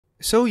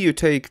So you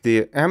take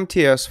the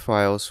MTS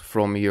files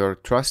from your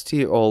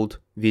trusty old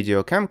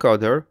video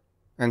camcorder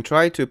and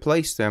try to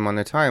place them on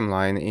a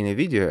timeline in a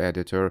video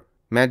editor,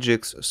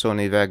 Magix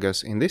Sony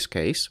Vegas in this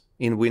case,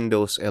 in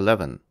Windows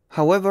 11.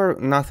 However,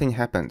 nothing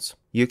happens.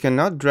 You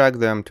cannot drag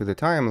them to the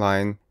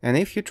timeline, and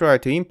if you try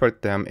to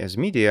import them as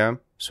media,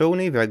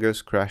 Sony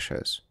Vegas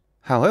crashes.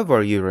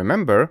 However, you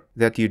remember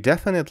that you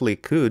definitely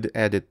could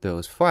edit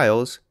those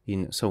files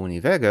in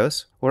Sony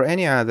Vegas or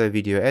any other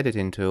video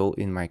editing tool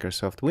in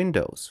Microsoft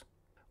Windows.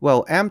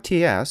 Well,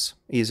 MTS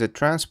is a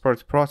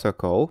transport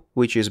protocol,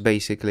 which is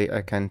basically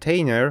a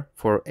container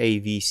for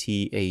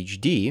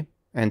AVCHD,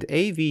 and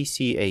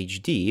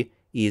AVCHD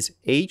is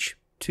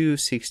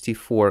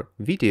H.264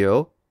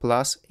 video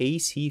plus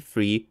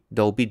AC3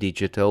 Dolby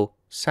Digital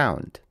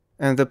sound.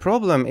 And the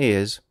problem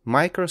is,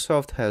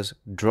 Microsoft has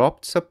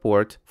dropped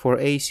support for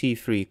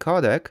AC3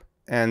 codec,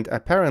 and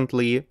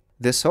apparently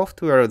the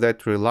software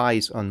that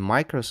relies on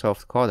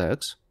Microsoft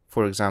codecs,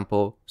 for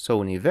example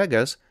Sony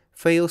Vegas,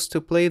 fails to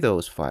play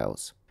those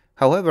files.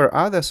 However,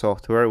 other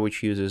software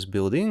which uses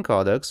built-in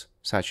codecs,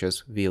 such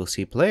as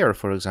VLC Player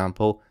for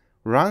example,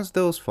 runs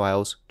those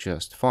files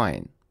just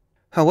fine.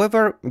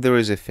 However, there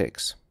is a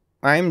fix.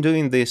 I'm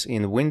doing this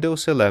in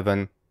Windows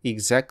 11,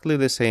 exactly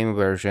the same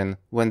version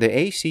when the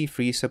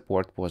AC3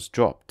 support was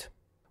dropped.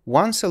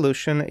 One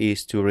solution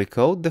is to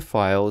recode the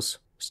files,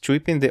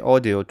 stripping the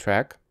audio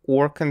track,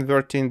 or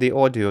converting the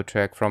audio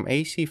track from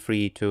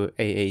AC3 to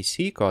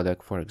AAC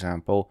codec, for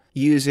example,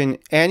 using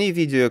any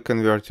video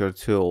converter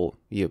tool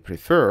you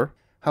prefer.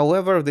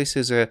 However, this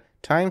is a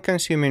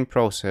time-consuming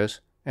process,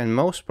 and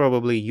most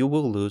probably you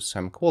will lose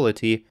some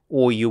quality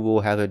or you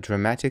will have a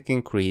dramatic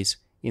increase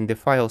in the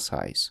file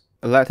size.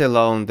 Let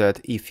alone that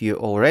if you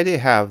already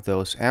have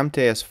those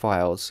MTS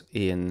files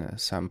in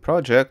some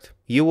project,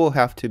 you will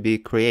have to be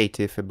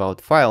creative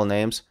about file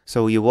names,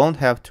 so you won't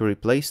have to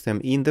replace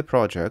them in the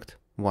project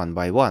one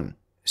by one.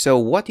 So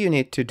what you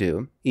need to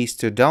do is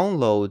to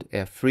download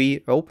a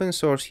free open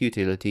source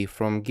utility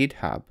from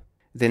GitHub.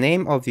 The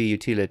name of the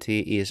utility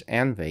is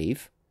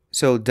nwave.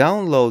 So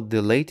download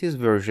the latest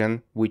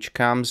version, which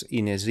comes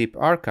in a zip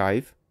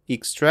archive,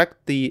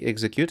 extract the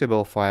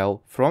executable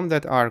file from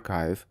that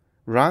archive,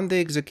 run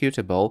the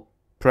executable,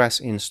 press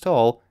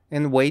install,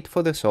 and wait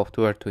for the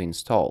software to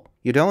install.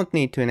 You don't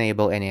need to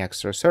enable any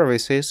extra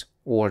services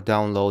or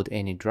download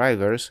any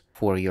drivers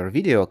for your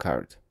video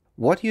card.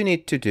 What you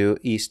need to do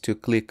is to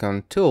click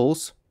on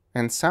Tools,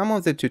 and some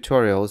of the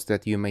tutorials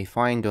that you may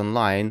find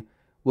online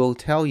will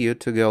tell you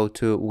to go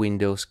to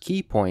Windows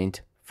key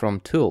point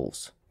from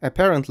Tools.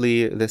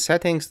 Apparently, the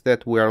settings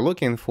that we are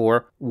looking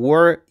for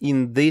were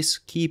in these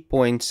key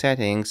point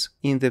settings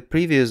in the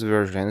previous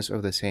versions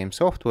of the same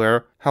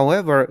software.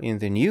 However, in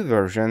the new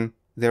version,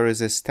 there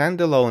is a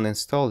standalone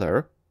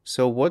installer,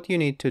 so what you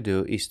need to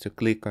do is to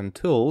click on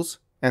Tools,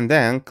 and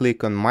then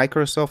click on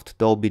Microsoft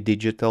Dolby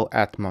Digital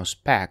Atmos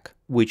Pack,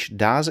 which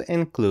does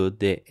include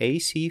the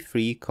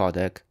AC3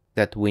 codec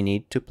that we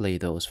need to play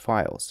those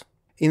files.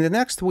 In the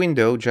next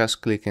window,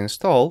 just click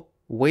Install,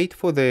 wait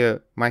for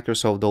the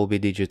Microsoft Dolby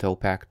Digital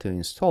Pack to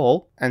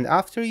install, and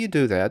after you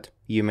do that,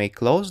 you may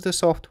close the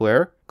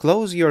software,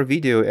 close your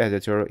video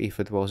editor if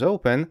it was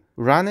open,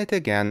 run it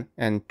again,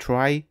 and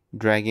try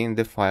dragging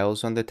the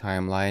files on the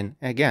timeline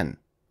again.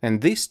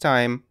 And this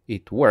time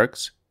it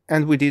works,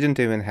 and we didn't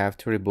even have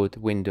to reboot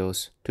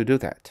Windows to do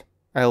that.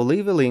 I'll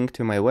leave a link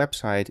to my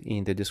website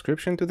in the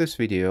description to this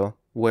video,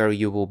 where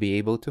you will be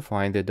able to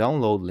find the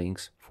download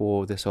links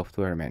for the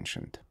software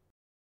mentioned.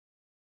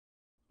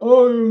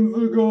 I'm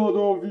the god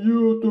of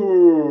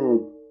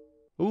YouTube!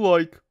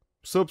 Like,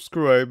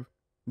 subscribe,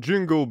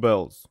 jingle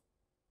bells.